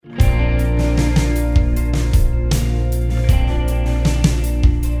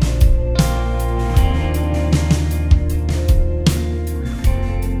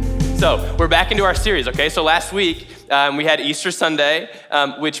back into our series, okay? So last week, we had Easter Sunday,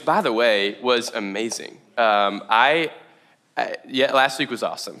 which, by the way, was amazing. Last week was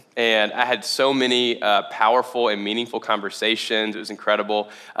awesome. And I had so many powerful and meaningful conversations. It was incredible.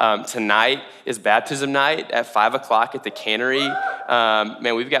 Tonight is baptism night at 5 o'clock at the Cannery.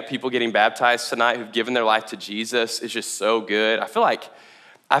 Man, we've got people getting baptized tonight who've given their life to Jesus. It's just so good. I feel like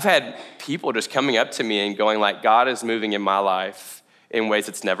I've had people just coming up to me and going like, God is moving in my life in ways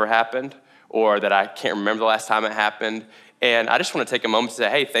that's never happened, or that I can't remember the last time it happened. And I just want to take a moment to say,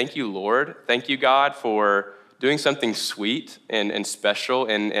 hey, thank you, Lord. Thank you, God, for doing something sweet and special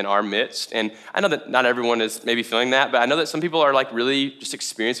in our midst. And I know that not everyone is maybe feeling that, but I know that some people are like really just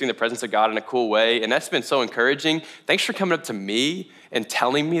experiencing the presence of God in a cool way. And that's been so encouraging. Thanks for coming up to me and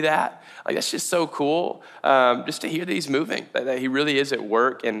telling me that. Like, that's just so cool, just to hear that he's moving, that he really is at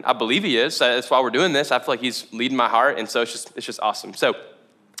work. And I believe he is. That's why we're doing this. I feel like he's leading my heart. And so it's just awesome. So,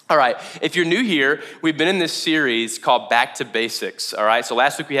 all right, if you're new here, we've been in this series called Back to Basics, all right? So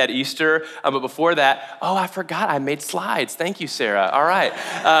last week we had Easter, but before that, I forgot I made slides. Thank you, Sarah. All right,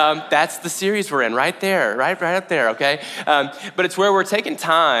 that's the series we're in right there, right up there, okay? But it's where we're taking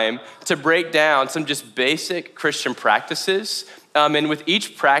time to break down some just basic Christian practices. And with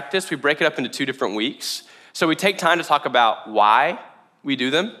each practice, we break it up into 2 different weeks. So we take time to talk about why we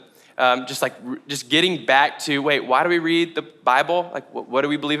do them. Just getting back to, why do we read the Bible? Like, what do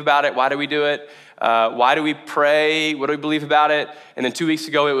we believe about it? Why do we do it? Why do we pray? What do we believe about it? And then 2 weeks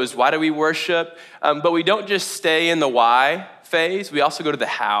ago, it was, why do we worship? But we don't just stay in the why phase. We also go to the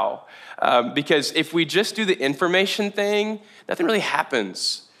how. Because if we just do the information thing, nothing really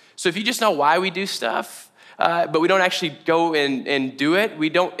happens. So if you just know why we do stuff, but we don't actually go and do it, we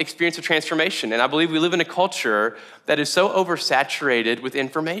don't experience a transformation. And I believe we live in a culture that is so oversaturated with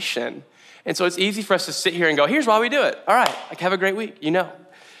information. And so it's easy for us to sit here and go, here's why we do it. All right, like have a great week,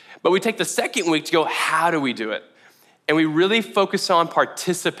 But we take the second week to go, how do we do it? And we really focus on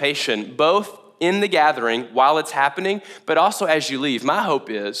participation, both in the gathering while it's happening, but also as you leave. My hope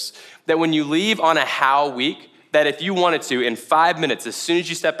is that when you leave on a how week, that if you wanted to, in 5 minutes, as soon as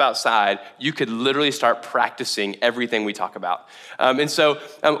you step outside, you could literally start practicing everything we talk about. And so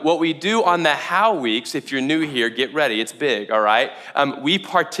what we do on the how weeks, if you're new here, get ready, it's big, all right? We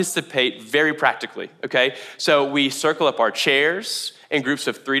participate very practically, okay? So we circle up our chairs in groups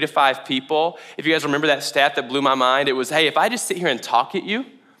of 3 to 5 people. If you guys remember that stat that blew my mind, it was, hey, if I just sit here and talk at you,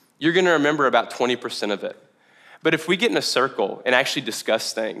 you're gonna remember about 20% of it. But if we get in a circle and actually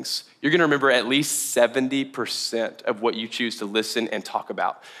discuss things, you're gonna remember at least 70% of what you choose to listen and talk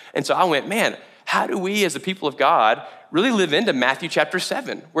about. And so I went, man, how do we as the people of God really live into Matthew chapter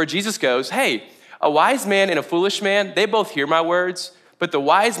 7, where Jesus goes, hey, a wise man and a foolish man, they both hear my words, but the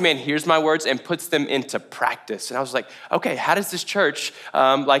wise man hears my words and puts them into practice. And I was like, okay, how does this church,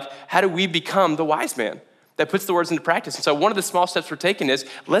 how do we become the wise man that puts the words into practice? And so one of the small steps we're taking is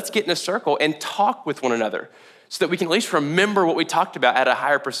let's get in a circle and talk with one another, so that we can at least remember what we talked about at a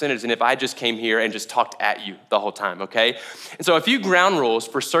higher percentage than if I just came here and just talked at you the whole time, okay? And so a few ground rules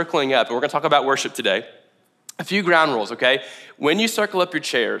for circling up, and we're gonna talk about worship today. A few ground rules, okay? When you circle up your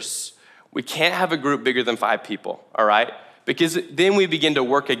chairs, we can't have a group bigger than 5 people, all right? Because then we begin to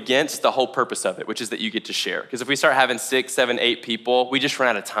work against the whole purpose of it, which is that you get to share. Because if we start having 6, 7, 8 people, we just run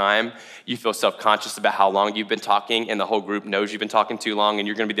out of time. You feel self-conscious about how long you've been talking, and the whole group knows you've been talking too long, and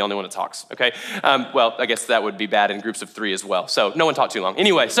you're gonna be the only one that talks, okay? Well, I guess that would be bad in groups of 3 as well. So no one talked too long.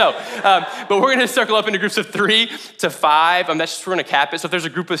 Anyway, but we're gonna circle up into groups of 3 to 5. That's just, we're gonna cap it. So if there's a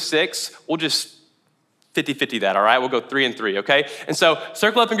group of 6, we'll just 50-50 that, all right? We'll go 3 and 3, okay? And so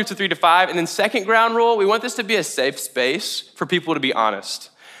circle up in groups of 3 to 5. And then second ground rule, we want this to be a safe space for people to be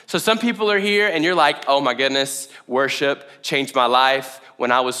honest. So some people are here and you're like, oh my goodness, worship changed my life.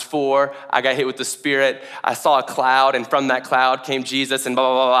 When I was 4, I got hit with the Spirit. I saw a cloud, and from that cloud came Jesus, and blah,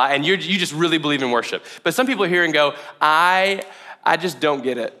 blah, blah, blah. And you just really believe in worship. But some people are here and go, I just don't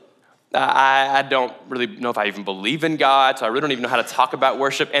get it. I don't really know if I even believe in God, so I really don't even know how to talk about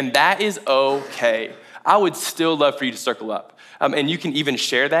worship, and that is okay. I would still love for you to circle up. And you can even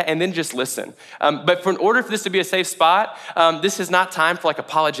share that and then just listen. But in order for this to be a safe spot, this is not time for like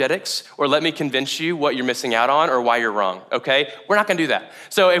apologetics or let me convince you what you're missing out on or why you're wrong, okay? We're not gonna do that.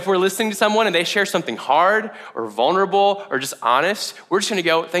 So if we're listening to someone and they share something hard or vulnerable or just honest, we're just gonna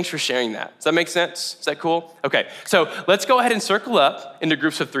go, thanks for sharing that. Does that make sense? Is that cool? Okay, so let's go ahead and circle up into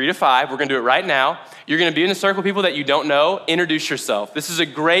groups of 3 to 5. We're gonna do it right now. You're gonna be in a circle of people that you don't know. Introduce yourself. This is a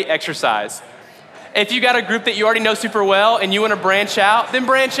great exercise. If you got a group that you already know super well and you want to branch out, then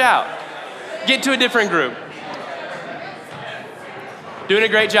branch out. Get to a different group. Doing a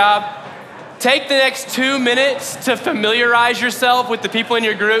great job. Take the next 2 minutes to familiarize yourself with the people in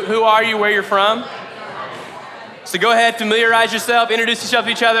your group. Who are you, where you're from? So go ahead, familiarize yourself, introduce yourself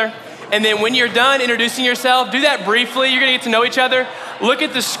to each other. And then when you're done introducing yourself, do that briefly. You're gonna get to know each other. Look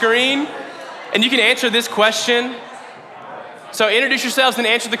at the screen and you can answer this question. So introduce yourselves and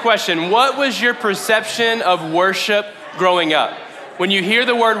answer the question. What was your perception of worship growing up? When you hear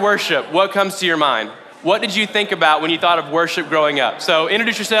the word worship, what comes to your mind? What did you think about when you thought of worship growing up? So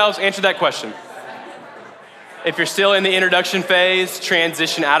introduce yourselves, answer that question. If you're still in the introduction phase,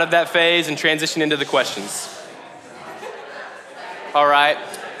 transition out of that phase and transition into the questions. All right,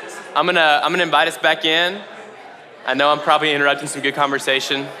 I'm gonna invite us back in. I know I'm probably interrupting some good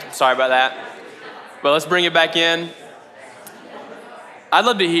conversation. Sorry about that. But let's bring it back in. I'd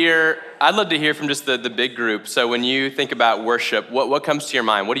love to hear from just the big group. So when you think about worship, what comes to your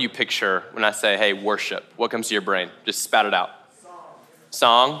mind? What do you picture when I say, hey, worship? What comes to your brain? Just spout it out.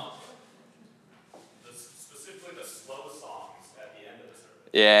 Song? Specifically the slow songs at the end of the service.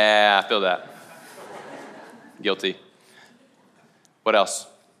 Yeah, I feel that. Guilty. What else?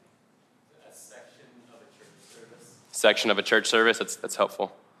 A section of a church service. Section of a church service, that's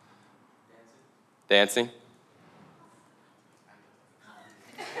helpful. Dancing?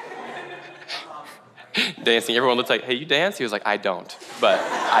 Dancing, everyone looked like, hey, you dance? He was like, I don't, but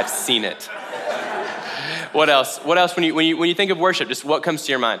I've seen it. What else? What else when you think of worship, just what comes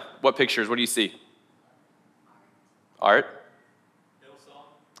to your mind? What pictures, what do you see? Art?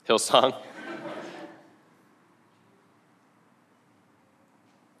 Hillsong?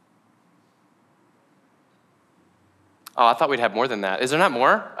 Oh, I thought we'd have more than that. Is there not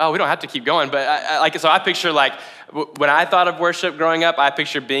more? Oh, we don't have to keep going, but I picture like, when I thought of worship growing up, I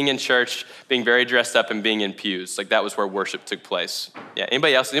pictured being in church, being very dressed up and being in pews. Like that was where worship took place. Yeah,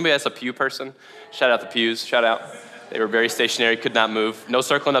 anybody else a pew person? Shout out the pews, shout out. They were very stationary, could not move. No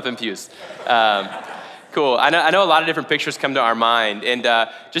circling up in pews. Cool, I know a lot of different pictures come to our mind. And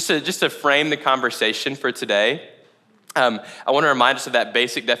just to frame the conversation for today, I want to remind us of that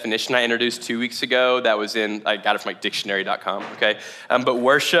basic definition I introduced 2 weeks ago that was I got it from like dictionary.com, okay? But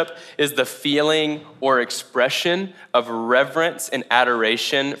worship is the feeling or expression of reverence and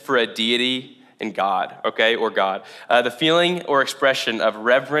adoration for a deity and God, okay, or God. The feeling or expression of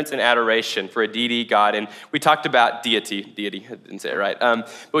reverence and adoration for a deity, God. And we talked about deity, I didn't say it right.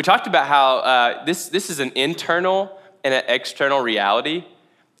 But we talked about how this is an internal and an external reality.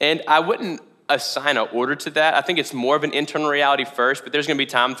 And I wouldn't assign an order to that. I think it's more of an internal reality first, but there's gonna be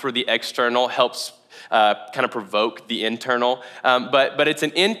times where the external helps kind of provoke the internal. But it's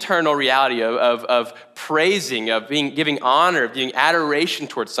an internal reality of praising, of giving honor, of giving adoration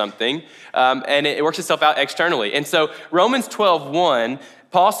towards something, and it works itself out externally. And so Romans 12:1,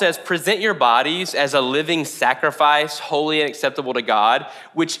 Paul says, present your bodies as a living sacrifice, holy and acceptable to God,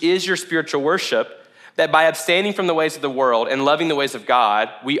 which is your spiritual worship, that by abstaining from the ways of the world and loving the ways of God,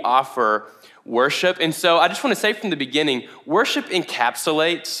 we offer worship. And so I just want to say from the beginning, worship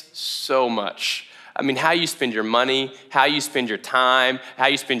encapsulates so much. I mean, how you spend your money, how you spend your time, how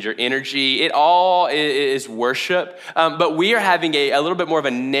you spend your energy, it all is worship. But we are having a little bit more of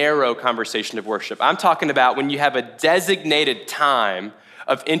a narrow conversation of worship. I'm talking about when you have a designated time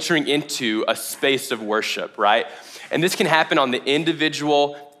of entering into a space of worship, right? And this can happen on the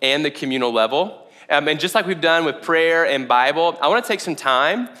individual and the communal level. And just like we've done with prayer and Bible, I want to take some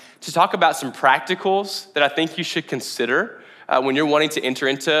time to talk about some practicals that I think you should consider when you're wanting to enter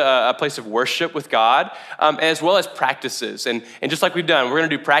into a place of worship with God, as well as practices. And just like we've done, we're gonna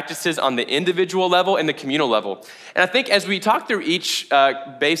do practices on the individual level and the communal level. And I think as we talk through each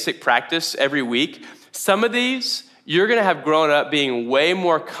basic practice every week, some of these you're gonna have grown up being way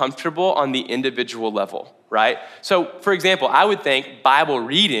more comfortable on the individual level, right? So for example, I would think Bible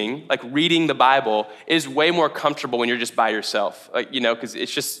reading, like reading the Bible, is way more comfortable when you're just by yourself, because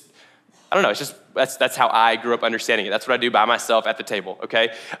it's just, I don't know, it's just, that's how I grew up understanding it. That's what I do by myself at the table,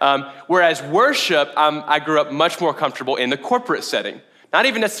 okay? Whereas worship, I grew up much more comfortable in the corporate setting. Not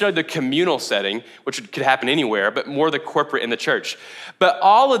even necessarily the communal setting, which could happen anywhere, but more the corporate in the church. But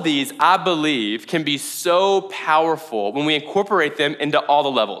all of these, I believe, can be so powerful when we incorporate them into all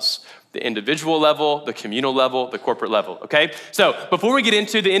the levels. The individual level, the communal level, the corporate level, okay? So before we get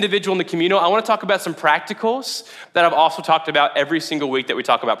into the individual and the communal, I wanna talk about some practicals that I've also talked about every single week that we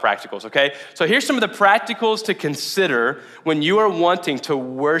talk about practicals, okay? So here's some of the practicals to consider when you are wanting to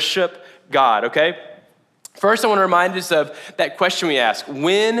worship God, okay? First, I wanna remind us of that question we ask: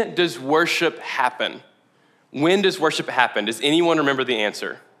 when does worship happen? When does worship happen? Does anyone remember the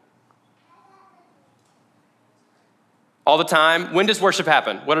answer? All the time? When does worship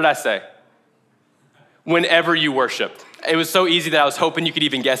happen? What did I say? Whenever you worship. It was so easy that I was hoping you could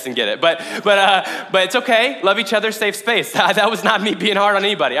even guess and get it. But it's okay. Love each other, save space. That was not me being hard on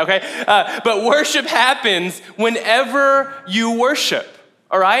anybody, okay? But worship happens whenever you worship,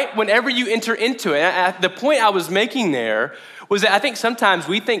 all right? Whenever you enter into it. And the point I was making there was that I think sometimes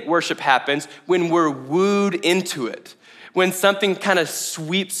we think worship happens when we're wooed into it, when something kind of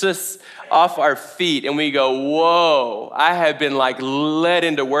sweeps us off our feet and we go, whoa, I have been like led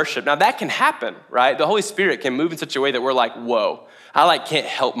into worship. Now that can happen, right? The Holy Spirit can move in such a way that we're like, whoa, I like can't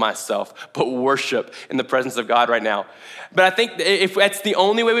help myself but worship in the presence of God right now. But I think if that's the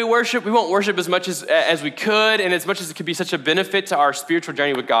only way we worship, we won't worship as much as we could and as much as it could be such a benefit to our spiritual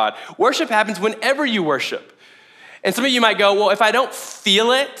journey with God. Worship happens whenever you worship. And some of you might go, well, if I don't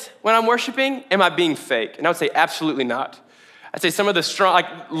feel it when I'm worshiping, am I being fake? And I would say, absolutely not. I'd say some of the strong,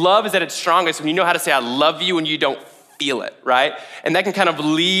 like love is at its strongest when you know how to say I love you when you don't feel it, right? And that can kind of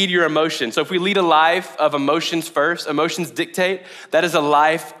lead your emotions. So if we lead a life of emotions first, emotions dictate, that is a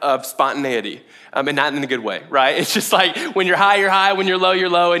life of spontaneity, and not in a good way, right? It's just like when you're high, when you're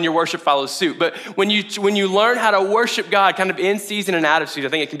low, and your worship follows suit. But when you learn how to worship God kind of in season and out of season, I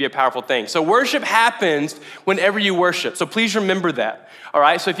think it can be a powerful thing. So worship happens whenever you worship. So please remember that, all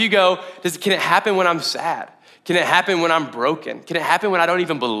right? So if you go, can it happen when I'm sad? Can it happen when I'm broken? Can it happen when I don't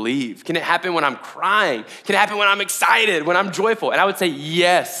even believe? Can it happen when I'm crying? Can it happen when I'm excited, when I'm joyful? And I would say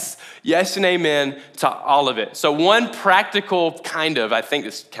yes and amen to all of it. So one practical I think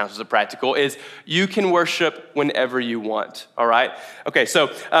this counts as a practical, is you can worship whenever you want, all right? Okay, so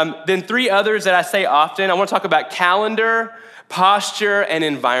then three others that I say often. I want to talk about calendar, posture, and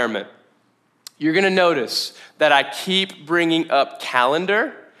environment. You're gonna notice that I keep bringing up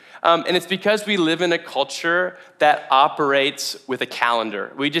calendar, and it's because we live in a culture that operates with a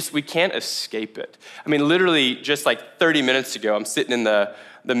calendar. We can't escape it. I mean, literally just like 30 minutes ago, I'm sitting in the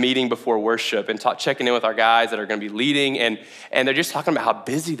meeting before worship and checking in with our guys that are gonna be leading, and they're just talking about how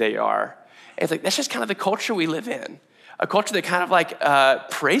busy they are. And it's like, that's just kind of the culture we live in. A culture that kind of like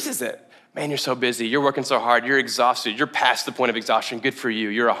praises it. Man, you're so busy, you're working so hard, you're exhausted, you're past the point of exhaustion, good for you,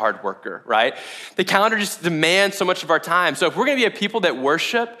 you're a hard worker, right? The calendar just demands so much of our time. So if we're gonna be a people that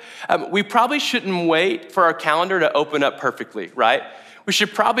worship, we probably shouldn't wait for our calendar to open up perfectly, right? We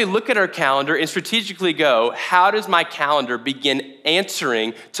should probably look at our calendar and strategically go, how does my calendar begin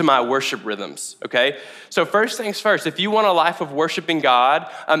answering to my worship rhythms, okay? So first things first, if you want a life of worshiping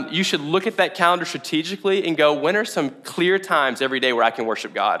God, you should look at that calendar strategically and go, when are some clear times every day where I can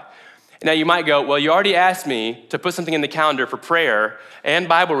worship God? Now you might go, well, you already asked me to put something in the calendar for prayer and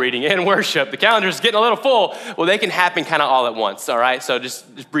Bible reading and worship. The calendar's getting a little full. Well, they can happen kind of all at once, all right? So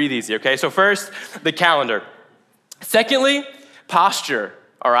just breathe easy, okay? So first, the calendar. Secondly, posture,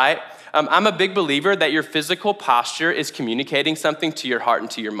 all right? I'm a big believer that your physical posture is communicating something to your heart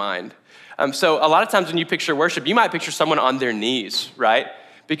and to your mind. So a lot of times when you picture worship, you might picture someone on their knees, right?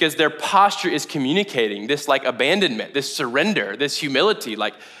 Because their posture is communicating this like abandonment, this surrender, this humility,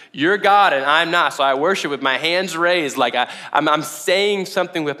 like you're God and I'm not, so I worship with my hands raised, like I'm saying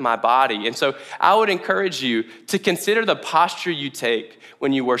something with my body. And so I would encourage you to consider the posture you take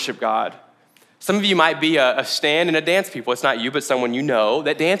when you worship God. Some of you might be a stand and a dance people. It's not you, but someone you know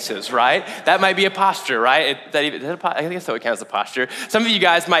that dances, right? That might be a posture, right? I guess that would count as a posture. Some of you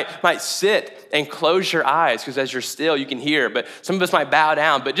guys might sit and close your eyes because as you're still, you can hear, but some of us might bow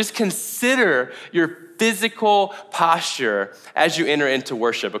down. But just consider your physical posture as you enter into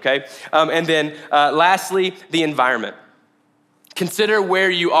worship, okay? And then lastly, the environment. Consider where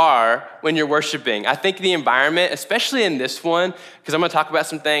you are when you're worshiping. I think the environment, especially in this one, because I'm gonna talk about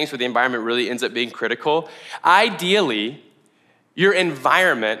some things where the environment really ends up being critical. Ideally, your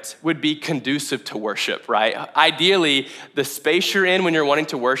environment would be conducive to worship, right? Ideally, the space you're in when you're wanting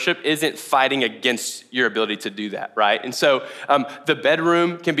to worship isn't fighting against your ability to do that, right? And so the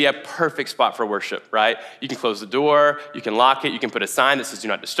bedroom can be a perfect spot for worship, right? You can close the door, you can lock it, you can put a sign that says do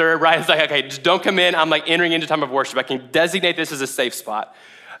not disturb, right? It's like, okay, just don't come in. I'm like entering into time of worship. I can designate this as a safe spot.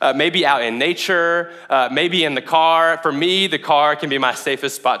 Maybe out in nature, maybe in the car. For me, the car can be my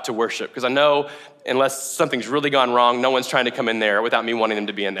safest spot to worship because I know unless something's really gone wrong, no one's trying to come in there without me wanting them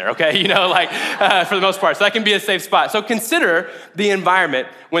to be in there, okay? You know, like for the most part. So that can be a safe spot. So consider the environment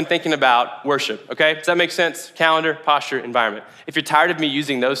when thinking about worship, okay? Does that make sense? Calendar, posture, environment. If you're tired of me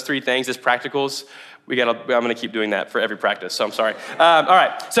using those three things as practicals, I'm gonna keep doing that for every practice, so I'm sorry. All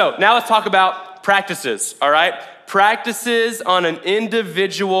right, so now let's talk about practices, all right? Practices on an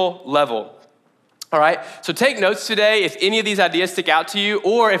individual level. All right, so take notes today if any of these ideas stick out to you,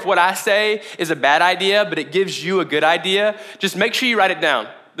 or if what I say is a bad idea, but it gives you a good idea, just make sure you write it down.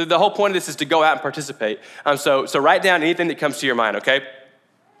 The whole point of this is to go out and participate. So write down anything that comes to your mind, okay?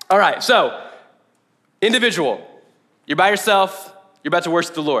 All right, so individual. You're by yourself. You're about to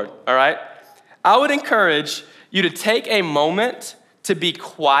worship the Lord, all right? I would encourage you to take a moment to be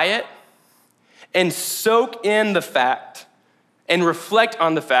quiet and soak in the fact and reflect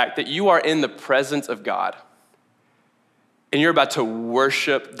on the fact that you are in the presence of God and you're about to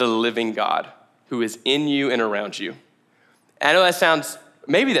worship the living God who is in you and around you. And I know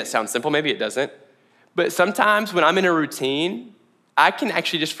maybe that sounds simple, maybe it doesn't, but sometimes when I'm in a routine, I can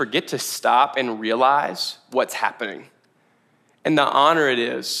actually just forget to stop and realize what's happening and the honor it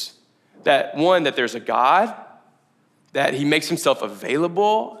is that there's a God, that he makes himself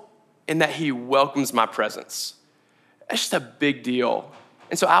available, and that he welcomes my presence. That's just a big deal.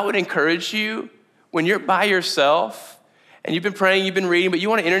 And so I would encourage you, when you're by yourself and you've been praying, you've been reading, but you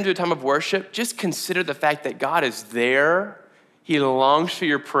want to enter into a time of worship, just consider the fact that God is there. He longs for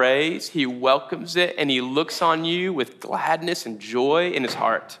your praise. He welcomes it, and he looks on you with gladness and joy in his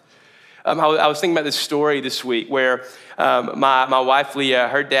heart. I was thinking about this story this week where my wife, Leah,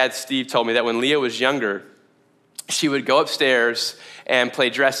 her dad, Steve, told me that when Leah was younger, she would go upstairs and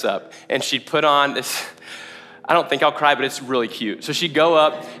play dress up. And she'd put on this, I don't think I'll cry, but it's really cute. So she'd go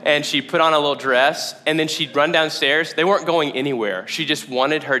up and she'd put on a little dress, and then she'd run downstairs. They weren't going anywhere. She just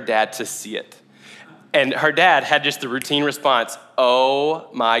wanted her dad to see it. And her dad had just the routine response, "Oh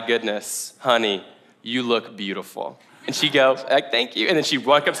my goodness, honey, you look beautiful." And she'd go, "Thank you." And then she'd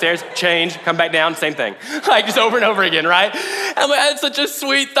walk upstairs, change, come back down, same thing. Like just over and over again, right? And I'm like, that's such a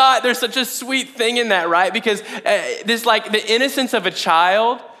sweet thought. There's such a sweet thing in that, right? Because there's like the innocence of a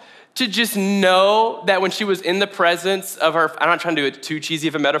child to just know that when she was in the presence of her, I'm not trying to do it too cheesy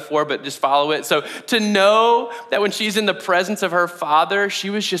of a metaphor, but just follow it. So to know that when she's in the presence of her father, she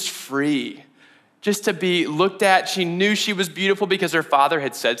was just free. Just to be looked at. She knew she was beautiful because her father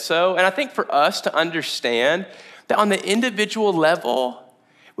had said so. And I think for us to understand that on the individual level,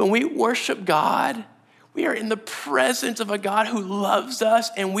 when we worship God, we are in the presence of a God who loves us,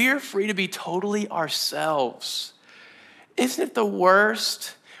 and we are free to be totally ourselves. Isn't it the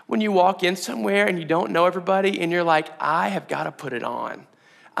worst when you walk in somewhere and you don't know everybody and you're like, I have got to put it on.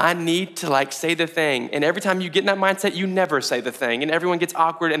 I need to say the thing. And every time you get in that mindset, you never say the thing. And everyone gets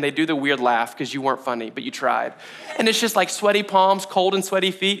awkward and they do the weird laugh because you weren't funny, but you tried. And it's just like sweaty palms, cold and sweaty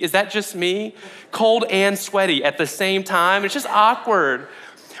feet. Is that just me? Cold and sweaty at the same time. It's just awkward.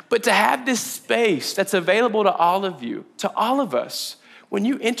 But to have this space that's available to all of you, to all of us, when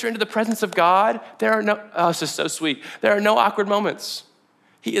you enter into the presence of God, this is so sweet. There are no awkward moments.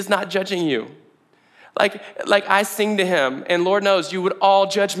 He is not judging you. Like I sing to him, and Lord knows you would all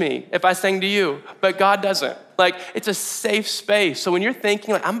judge me if I sang to you, but God doesn't. It's a safe space. So when you're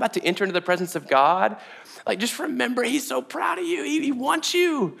thinking, I'm about to enter into the presence of God, just remember he's so proud of you. He wants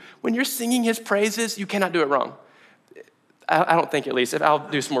you. When you're singing his praises, you cannot do it wrong. I don't think, at least. If I'll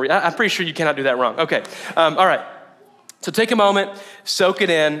do some more. I'm pretty sure you cannot do that wrong. Okay. All right. So take a moment, soak it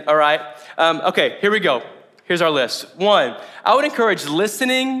in. All right. Okay, here we go. Here's our list. 1, I would encourage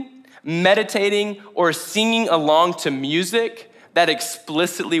listening, meditating, or singing along to music that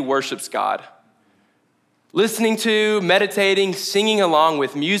explicitly worships God. Listening to, meditating, singing along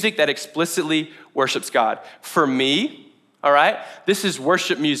with music that explicitly worships God. For me, all right, this is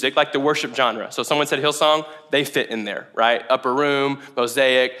worship music, like the worship genre. So someone said Hillsong, they fit in there, right? Upper Room,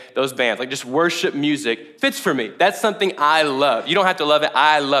 Mosaic, those bands, just worship music fits for me. That's something I love. You don't have to love it,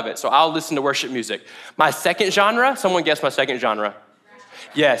 I love it. So I'll listen to worship music. My second genre, someone guess my second genre.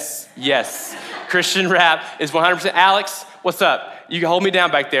 Yes. Christian rap is 100%. Alex, what's up? You can hold me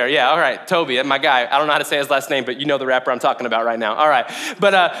down back there. Yeah, all right. Toby, my guy. I don't know how to say his last name, but you know the rapper I'm talking about right now. All right.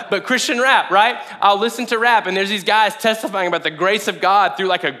 But Christian rap, right? I'll listen to rap, and there's these guys testifying about the grace of God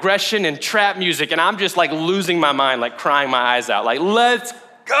through aggression and trap music, and I'm just losing my mind, crying my eyes out. Let's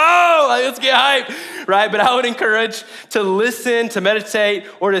go, let's get hyped, right? But I would encourage to listen, to meditate,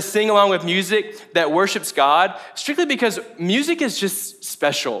 or to sing along with music that worships God, strictly because music is just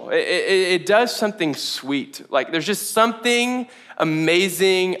special. It does something sweet. There's just something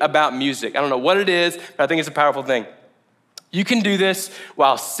amazing about music. I don't know what it is, but I think it's a powerful thing. You can do this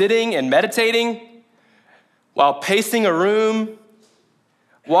while sitting and meditating, while pacing a room,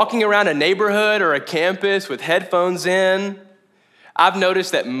 walking around a neighborhood or a campus with headphones in. I've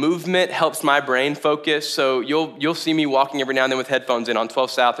noticed that movement helps my brain focus, so you'll see me walking every now and then with headphones in on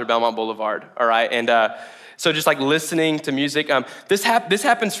 12 South or Belmont Boulevard, all right? And so just listening to music. This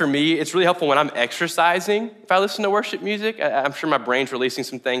happens for me. It's really helpful when I'm exercising. If I listen to worship music, I'm sure my brain's releasing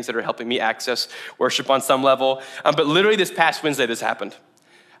some things that are helping me access worship on some level. But literally this past Wednesday, this happened.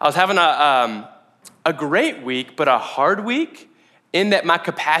 I was having a great week, but a hard week in that my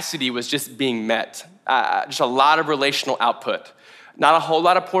capacity was just being met. Just a lot of relational output. Not a whole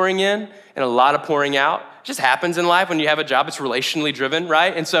lot of pouring in and a lot of pouring out. It just happens in life when you have a job that's relationally driven,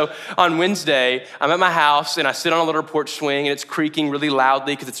 right? And so on Wednesday, I'm at my house and I sit on a little porch swing and it's creaking really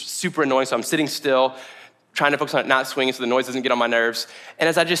loudly because it's super annoying. So I'm sitting still, trying to focus on it not swinging so the noise doesn't get on my nerves. And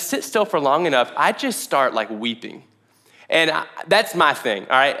as I just sit still for long enough, I just start like weeping. And that's my thing,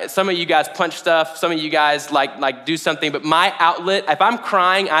 all right? Some of you guys punch stuff. Some of you guys like do something. But my outlet, if I'm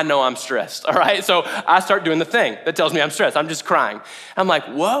crying, I know I'm stressed, all right? So I start doing the thing that tells me I'm stressed. I'm just crying. I'm like,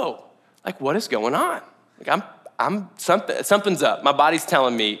 whoa, like what is going on? Like something's up. My body's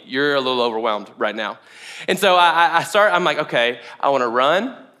telling me you're a little overwhelmed right now. And so I'm like, okay, I want to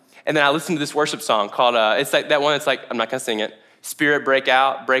run. And then I listen to this worship song called, it's like that one, it's like, I'm not gonna sing it. Spirit break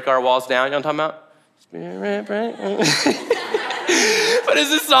out, break our walls down. You know what I'm talking about? Spirit break. But it's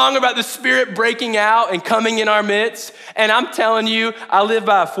this song about the Spirit breaking out and coming in our midst. And I'm telling you, I live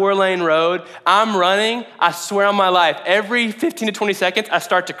by a 4-lane road. I'm running, I swear on my life, every 15 to 20 seconds, I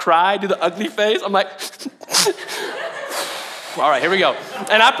start to cry, do the ugly face. I'm like, all right, here we go.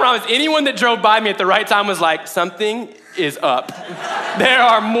 And I promise anyone that drove by me at the right time was like, something is up. There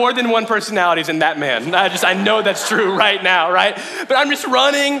are more than one personalities in that man. I know that's true right now, right? But I'm just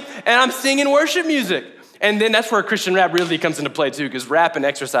running and I'm singing worship music. And then that's where Christian rap really comes into play too, because rap and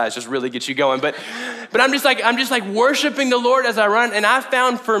exercise just really get you going. But I'm just like worshiping the Lord as I run. And I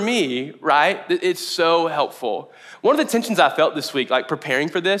found for me, right, that it's so helpful. One of the tensions I felt this week, like preparing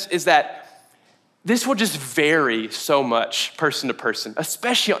for this, is that this will just vary so much person to person,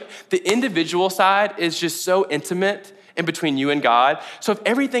 especially the individual side is just so intimate in between you and God. So if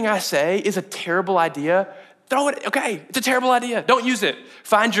everything I say is a terrible idea, throw it, okay, it's a terrible idea. Don't use it.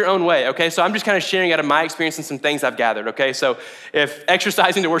 Find your own way, okay? So I'm just kind of sharing out of my experience and some things I've gathered, okay? So if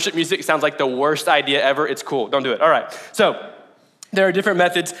exercising to worship music sounds like the worst idea ever, it's cool, don't do it. All right, so there are different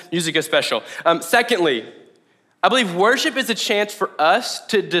methods, music is special. Secondly, I believe worship is a chance for us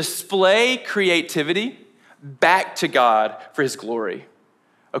to display creativity back to God for his glory,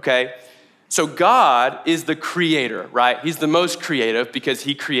 okay? So God is the creator, right? He's the most creative because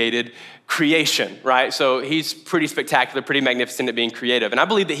he created creation, right? So he's pretty spectacular, pretty magnificent at being creative. And I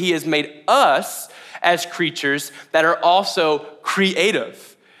believe that he has made us as creatures that are also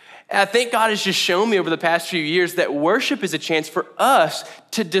creative. And I think God has just shown me over the past few years that worship is a chance for us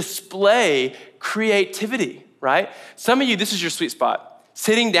to display creativity, right? Some of you, this is your sweet spot.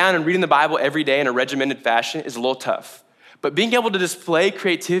 Sitting down and reading the Bible every day in a regimented fashion is a little tough. But being able to display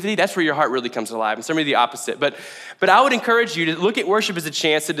creativity, that's where your heart really comes alive. And some of the opposite. But I would encourage you to look at worship as a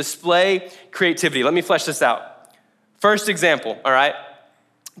chance to display creativity. Let me flesh this out. First example, all right?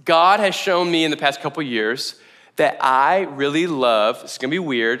 God has shown me in the past couple years that I really love, it's gonna be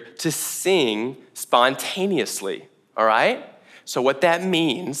weird, to sing spontaneously, all right? So what that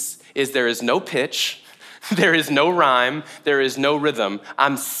means is there is no pitch, there is no rhyme, there is no rhythm.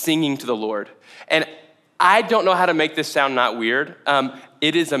 I'm singing to the Lord. And I don't know how to make this sound not weird.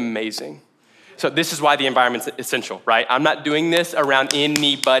 It is amazing. So this is why the environment's essential, right? I'm not doing this around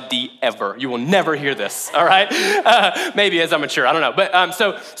anybody ever. You will never hear this, all right? Maybe as I'm mature, I don't know. But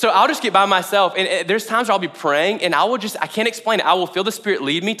so I'll just get by myself. And there's times where I'll be praying and I can't explain it. I will feel the Spirit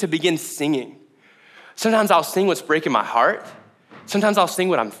lead me to begin singing. Sometimes I'll sing what's breaking my heart. Sometimes I'll sing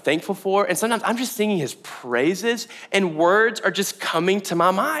what I'm thankful for, and sometimes I'm just singing his praises, and words are just coming to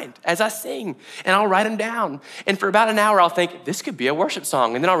my mind as I sing, and I'll write them down. And for about an hour, I'll think, this could be a worship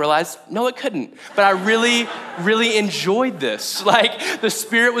song, and then I'll realize, no, it couldn't. But I really, really enjoyed this. Like, the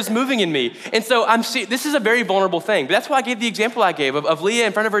Spirit was moving in me. And so this is a very vulnerable thing, but that's why I gave the example I gave of Leah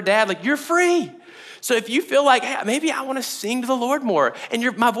in front of her dad, like, you're free. So if you feel like, hey, maybe I want to sing to the Lord more,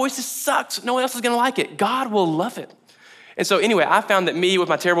 and my voice sucks, no one else is going to like it, God will love it. And so anyway, I found that me with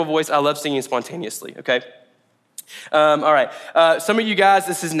my terrible voice, I love singing spontaneously, okay? All right, some of you guys,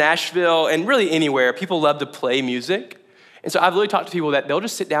 this is Nashville and really anywhere, people love to play music. And so I've really talked to people that they'll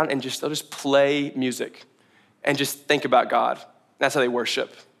just sit down and they'll just play music and just think about God. That's how they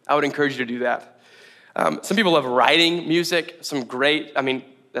worship. I would encourage you to do that. Some people love writing music,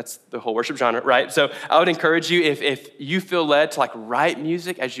 that's the whole worship genre, right? So I would encourage you, if you feel led to write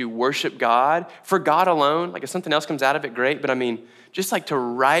music as you worship God, for God alone, if something else comes out of it, great. But just to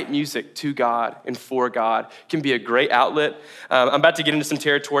write music to God and for God can be a great outlet. I'm about to get into some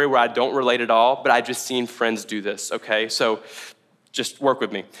territory where I don't relate at all, but I've just seen friends do this, okay? So just work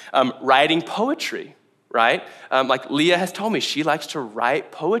with me. Writing poetry, right? Leah has told me, she likes to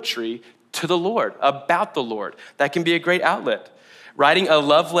write poetry to the Lord, about the Lord. That can be a great outlet. Writing a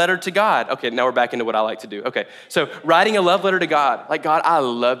love letter to God. Okay, now we're back into what I like to do. Okay, so writing a love letter to God. God, I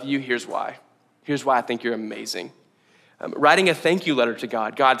love you, here's why. Here's why I think you're amazing. Writing a thank you letter to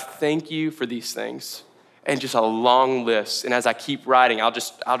God. God, thank you for these things. and just a long list. And as I keep writing, I'll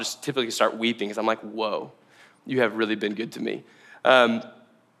just typically start weeping because I'm like, whoa, you have really been good to me.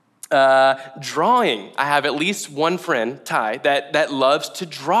 Drawing. I have at least one friend, Ty, that loves to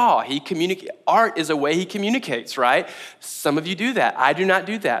draw. Art is a way he communicates, right? Some of you do that. I do not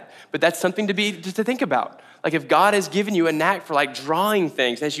do that. But that's something to think about. Like if God has given you a knack for like drawing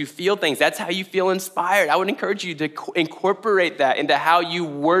things, as you feel things, that's how you feel inspired. I would encourage you to incorporate that into how you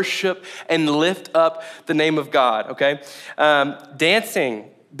worship and lift up the name of God, okay? Dancing,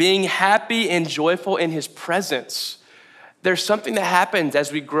 being happy and joyful in his presence. There's something that happens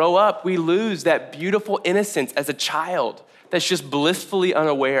as we grow up. We lose that beautiful innocence as a child that's just blissfully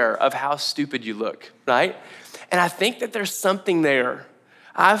unaware of how stupid you look, right? And I think that there's something there.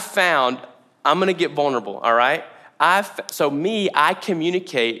 I've found, I'm gonna get vulnerable, all right? I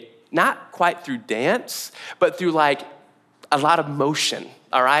communicate not quite through dance, but through like a lot of motion,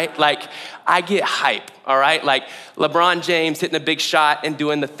 all right? Like I get hype, all right? Like LeBron James hitting a big shot and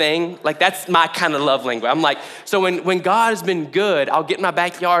doing the thing, like that's my kind of love language. I'm like, so when God has been good, I'll get in my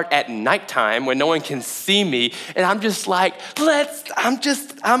backyard at nighttime when no one can see me, and I'm just like,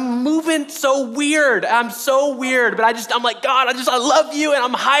 I'm moving so weird. I'm so weird, but I'm like, God, I love you, and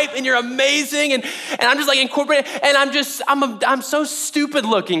I'm hype, and you're amazing, and I'm just like incorporating, and I'm so stupid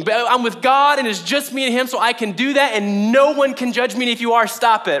looking, but I'm with God, and it's just me and him, so I can do that, and no one can judge me, and if you are,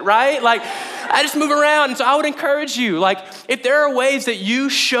 stop it, right? Like, I just move around, and so I would encourage you, like, if there are ways that you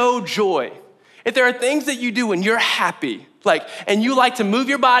show joy, if there are things that you do when you're happy, like, and you like to move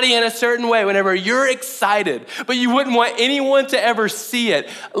your body in a certain way whenever you're excited, but you wouldn't want anyone to ever see it,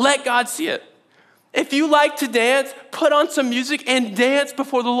 let God see it. If you like to dance, put on some music and dance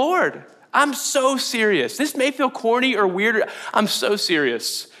before the Lord. I'm so serious. This may feel corny or weird. I'm so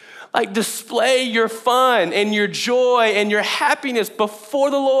serious. Like display your fun and your joy and your happiness before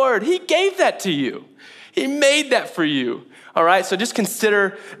the Lord. He gave that to you. He made that for you. All right, so just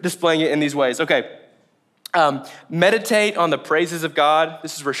consider displaying it in these ways. Okay, meditate on the praises of God.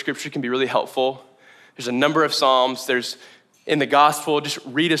 This is where scripture can be really helpful. There's a number of Psalms. There's in the gospel, just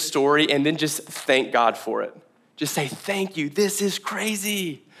read a story and then just thank God for it. Just say, thank you, this is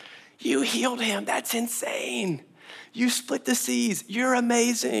crazy. You healed him, that's insane. You split the seas, you're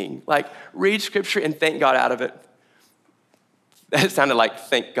amazing. Like read scripture and thank God out of it. That sounded like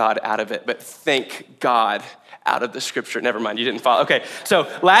thank God out of it, but thank God out of the scripture. Never mind, you didn't follow. Okay, so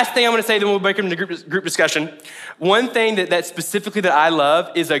last thing I'm gonna say, then we'll break into group discussion. One thing that specifically that I love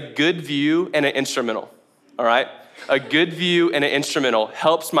is a good view and an instrumental, all right? A good view and an instrumental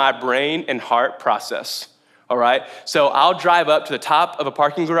helps my brain and heart process, all right? So I'll drive up to the top of a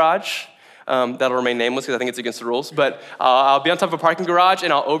parking garage. That'll remain nameless because I think it's against the rules, but I'll be on top of a parking garage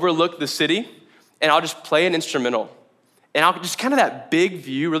and I'll overlook the city and I'll just play an instrumental. And I'll just kind of that big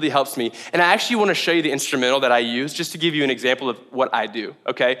view really helps me. And I actually want to show you the instrumental that I use just to give you an example of what I do,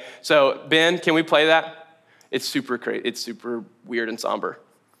 okay? So Ben, can we play that? It's super great. It's super weird and somber.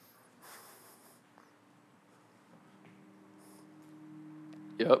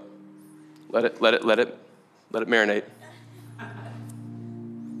 Yep. Let it marinate.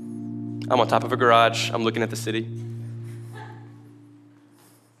 I'm on top of a garage. I'm looking at the city.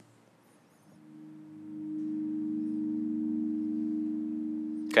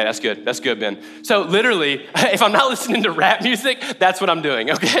 Okay, that's good. That's good, Ben. So literally, if I'm not listening to rap music, that's what I'm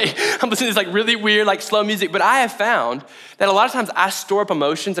doing, okay? I'm listening to this like really weird, like slow music. But I have found that a lot of times I store up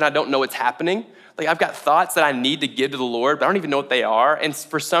emotions and I don't know what's happening. Like I've got thoughts that I need to give to the Lord, but I don't even know what they are. And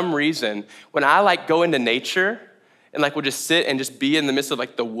for some reason, when I like go into nature and like we'll just sit and just be in the midst of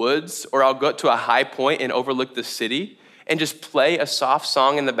like the woods, or I'll go up to a high point and overlook the city and just play a soft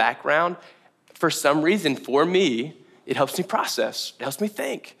song in the background, for some reason, for me, it helps me process. It helps me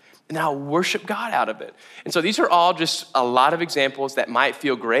think. And then I'll worship God out of it. And so these are all just a lot of examples that might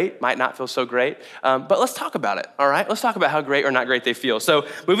feel great, might not feel so great. But let's talk about it, all right? Let's talk about how great or not great they feel. So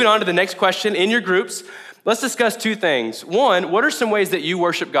moving on to the next question. In your groups, let's discuss two things. One, what are some ways that you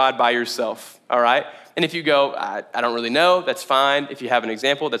worship God by yourself, all right? And if you go, I don't really know, that's fine. If you have an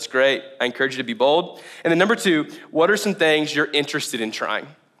example, that's great. I encourage you to be bold. And then number two, what are some things you're interested in trying,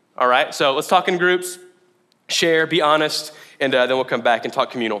 all right? So let's talk in groups. Share, be honest, and then we'll come back and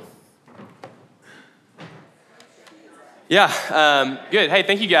talk communal. Yeah, good. Hey,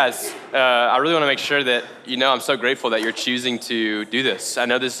 thank you guys. I really want to make sure that you know I'm so grateful that you're choosing to do this. I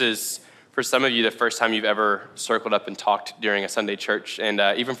know this is, for some of you, the first time you've ever circled up and talked during a Sunday church, and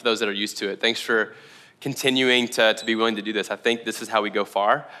even for those that are used to it, thanks for continuing to be willing to do this. I think this is how we go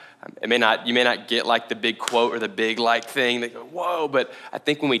far. You may not get like the big quote or the big like thing that go, whoa, but I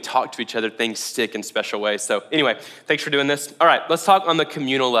think when we talk to each other, things stick in special ways. So anyway, thanks for doing this. All right, let's talk on the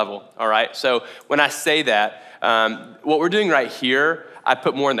communal level, all right? So when I say that, what we're doing right here, I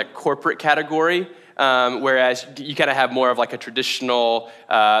put more in the corporate category, whereas you kind of have more of like a traditional,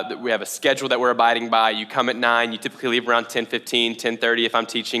 we have a schedule that we're abiding by. You come at 9, you typically leave around 10:15, 10:30 if I'm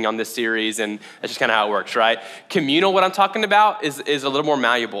teaching on this series, and that's just kind of how it works, right? Communal, what I'm talking about, is a little more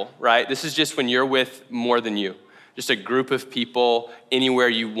malleable, right? This is just when you're with more than you, just a group of people anywhere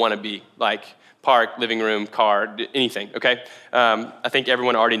you want to be, like park, living room, car, anything, okay? I think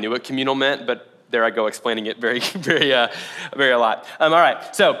everyone already knew what communal meant, but there I go explaining it very a lot. All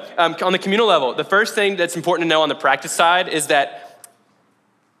right, so on the communal level, the first thing that's important to know on the practice side is that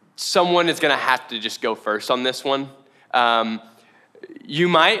someone is gonna have to just go first on this one. You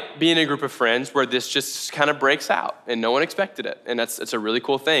might be in a group of friends where this just kind of breaks out and no one expected it. And it's a really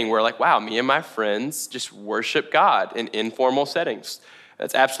cool thing where like, wow, me and my friends just worship God in informal settings.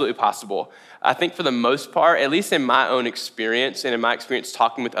 That's absolutely possible. I think for the most part, at least in my own experience and in my experience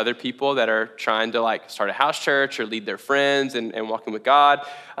talking with other people that are trying to like start a house church or lead their friends and walking with God,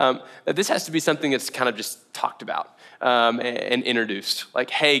 that this has to be something that's kind of just talked about and introduced.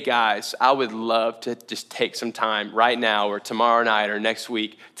 Like, hey guys, I would love to just take some time right now or tomorrow night or next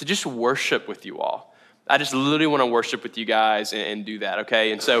week to just worship with you all. I just literally want to worship with you guys and do that,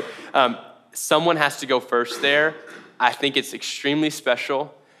 okay? And so someone has to go first there. I think it's extremely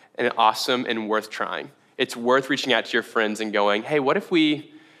special and awesome and worth trying. It's worth reaching out to your friends and going, hey, what if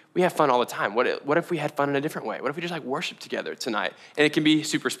we have fun all the time? What if we had fun in a different way? What if we just like worship together tonight? And it can be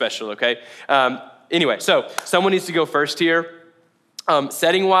super special, okay? Anyway, so someone needs to go first here.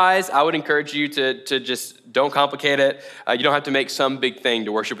 Setting-wise, I would encourage you to just don't complicate it. You don't have to make some big thing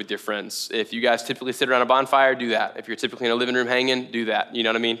to worship with your friends. If you guys typically sit around a bonfire, do that. If you're typically in a living room hanging, do that. You know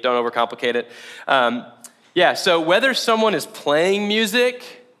what I mean? Don't overcomplicate it. Yeah, so whether someone is playing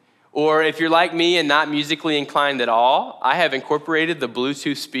music or if you're like me and not musically inclined at all, I have incorporated the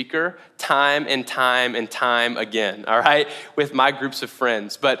Bluetooth speaker time and time and time again, all right, with my groups of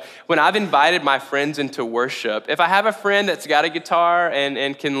friends. But when I've invited my friends into worship, if I have a friend that's got a guitar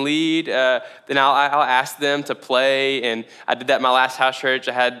and can lead, then I'll ask them to play. And I did that in my last house church.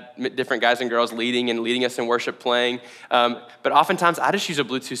 I had different guys and girls leading us in worship playing. But oftentimes I just use a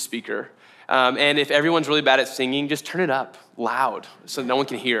Bluetooth speaker. And if everyone's really bad at singing, just turn it up loud so no one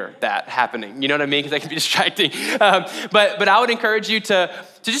can hear that happening. You know what I mean? Because that can be distracting. But I would encourage you to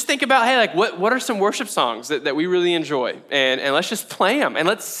just think about, hey, like what are some worship songs that we really enjoy? And let's just play them and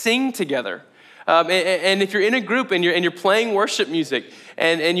let's sing together. And if you're in a group and you're playing worship music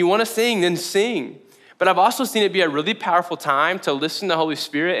and you want to sing, then sing. But I've also seen it be a really powerful time to listen to the Holy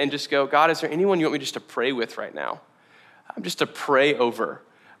Spirit and just go, God, is there anyone you want me just to pray with right now? Just to pray over.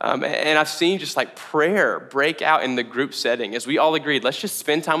 And I've seen just like prayer break out in the group setting as we all agreed, let's just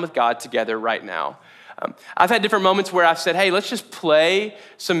spend time with God together right now. I've had different moments where I've said, hey, let's just play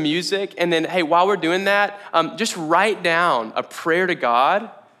some music. And then, hey, while we're doing that, just write down a prayer to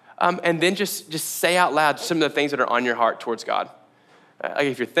God. And then just say out loud some of the things that are on your heart towards God. Like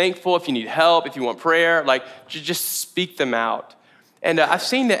if you're thankful, if you need help, if you want prayer, like just speak them out. And I've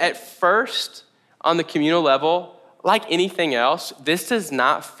seen that at first on the communal level, like anything else, this does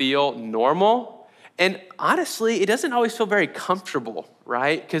not feel normal. And honestly, it doesn't always feel very comfortable,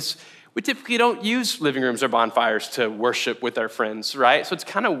 right? Because we typically don't use living rooms or bonfires to worship with our friends, right? So it's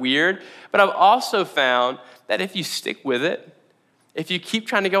kind of weird. But I've also found that if you stick with it, if you keep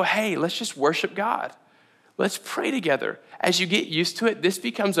trying to go, hey, let's just worship God. Let's pray together. As you get used to it, this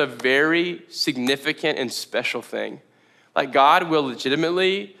becomes a very significant and special thing. Like God will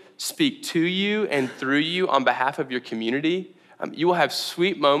legitimately speak to you and through you on behalf of your community. You will have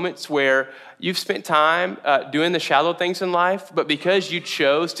sweet moments where you've spent time doing the shallow things in life, but because you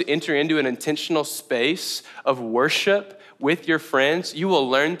chose to enter into an intentional space of worship with your friends, you will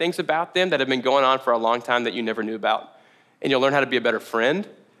learn things about them that have been going on for a long time that you never knew about. And you'll learn how to be a better friend.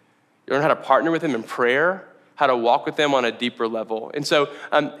 You'll learn how to partner with them in prayer, how to walk with them on a deeper level. And so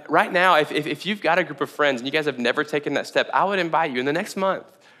right now, if you've got a group of friends and you guys have never taken that step, I would invite you in the next month,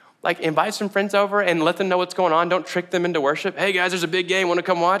 like invite some friends over and let them know what's going on. Don't trick them into worship. Hey guys, there's a big game. Want to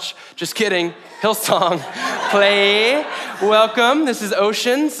come watch? Just kidding. Hillsong, play. Welcome. This is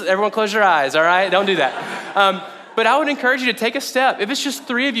Oceans. Everyone close your eyes, all right? Don't do that. But I would encourage you to take a step. If it's just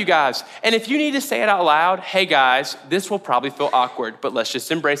 3 of you guys, and if you need to say it out loud, hey guys, this will probably feel awkward, but let's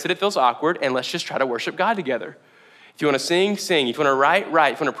just embrace it. It feels awkward, and let's just try to worship God together. If you want to sing, sing. If you want to write,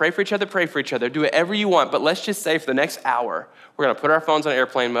 write. If you want to pray for each other, pray for each other. Do whatever you want. But let's just say for the next hour, we're going to put our phones on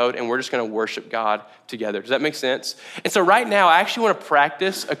airplane mode and we're just going to worship God together. Does that make sense? And so right now, I actually want to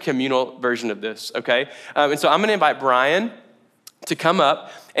practice a communal version of this, okay? And so I'm going to invite Brian to come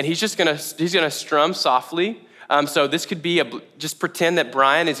up, and he's going to strum softly. So this could be just pretend that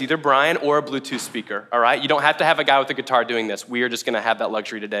Brian is either Brian or a Bluetooth speaker, all right? You don't have to have a guy with a guitar doing this. We are just gonna have that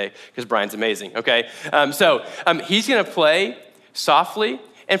luxury today because Brian's amazing, okay? He's gonna play softly,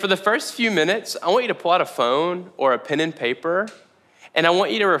 and for the first few minutes, I want you to pull out a phone or a pen and paper, and I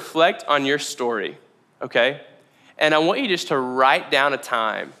want you to reflect on your story, okay? And I want you just to write down a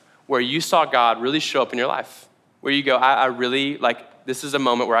time where you saw God really show up in your life, where you go, I really, this is a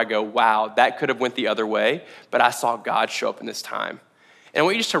moment where I go, wow, that could have went the other way, but I saw God show up in this time. And I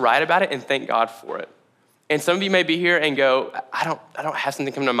want you just to write about it and thank God for it. And some of you may be here and go, I don't have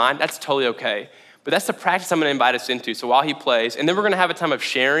something come to mind. That's totally okay. But that's the practice I'm gonna invite us into. So while he plays, and then we're gonna have a time of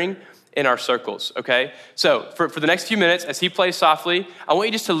sharing in our circles, okay? So for the next few minutes, as he plays softly, I want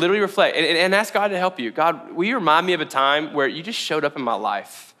you just to literally reflect and ask God to help you. God, will you remind me of a time where you just showed up in my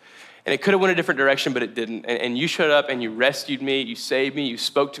life? And it could have went a different direction, but it didn't. And you showed up and you rescued me, you saved me, you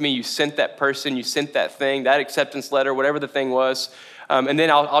spoke to me, you sent that person, you sent that thing, that acceptance letter, whatever the thing was. And then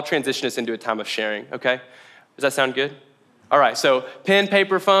I'll transition us into a time of sharing, okay? Does that sound good? All right, so pen,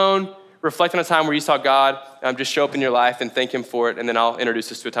 paper, phone, reflect on a time where you saw God just show up in your life and thank him for it. And then I'll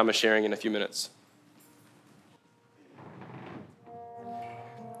introduce us to a time of sharing in a few minutes.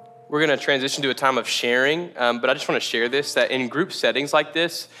 We're gonna transition to a time of sharing, but I just wanna share this, that in group settings like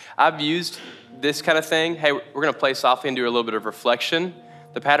this, I've used this kind of thing. Hey, we're gonna play softly and do a little bit of reflection.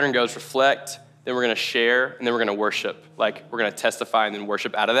 The pattern goes reflect, then we're gonna share, and then we're gonna worship. We're gonna testify and then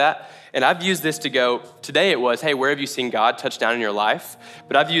worship out of that. And I've used this to go, today it was, hey, where have you seen God touch down in your life?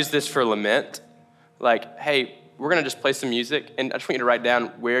 But I've used this for lament. Hey, we're gonna just play some music, and I just want you to write down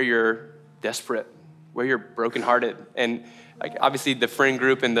where you're desperate, where you're brokenhearted. And obviously the friend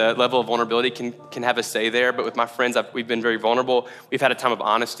group and the level of vulnerability can have a say there, but with my friends, we've been very vulnerable. We've had a time of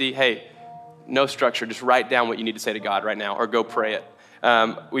honesty. Hey, no structure, just write down what you need to say to God right now or go pray it.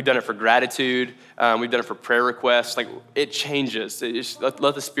 We've done it for gratitude. We've done it for prayer requests. It changes. Let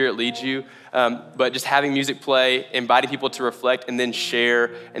the Spirit lead you. But just having music play, inviting people to reflect and then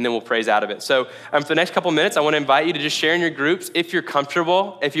share, and then we'll praise out of it. So for the next couple minutes, I want to invite you to just share in your groups if you're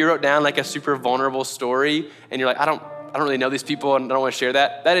comfortable. If you wrote down a super vulnerable story and you're like, I don't really know these people and I don't want to share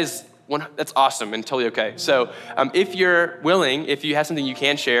that, that's awesome and totally okay. So if you're willing, if you have something you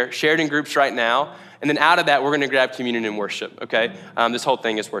can share it in groups right now. And then out of that, we're gonna grab communion and worship, okay? This whole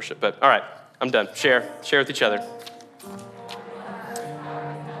thing is worship, but all right, I'm done. Share with each other.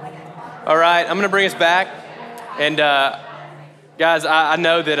 All right, I'm gonna bring us back. And guys, I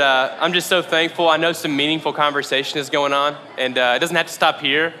know that I'm just so thankful. I know some meaningful conversation is going on, and it doesn't have to stop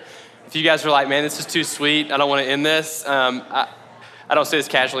here. If you guys are like, man, this is too sweet, I don't wanna end this, I don't say this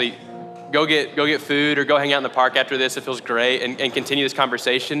casually. Go get food or go hang out in the park after this. It feels great, and continue this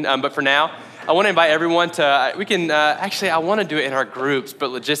conversation. But for now, I want to invite everyone to, I want to do it in our groups, but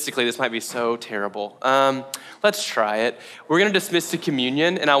logistically, this might be so terrible. Let's try it. We're going to dismiss to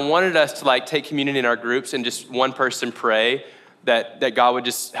communion, and I wanted us to take communion in our groups and just one person pray that God would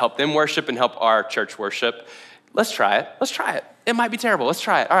just help them worship and help our church worship. Let's try it. It might be terrible. Let's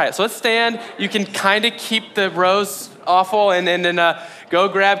try it. All right, so let's stand. You can kind of keep the rows awful and then go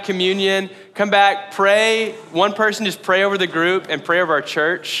grab communion, come back, pray. One person just pray over the group and pray over our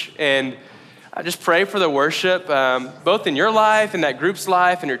church, and just pray for the worship, both in your life, in that group's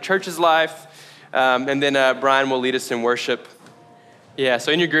life, and your church's life. And then Brian will lead us in worship. Yeah,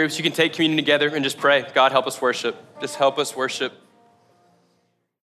 so in your groups, you can take communion together and just pray. God, help us worship. Just help us worship.